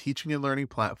research-proven teaching and learning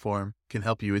platform can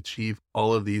help you achieve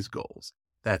all of these goals.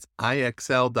 That's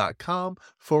ixl.com/BE.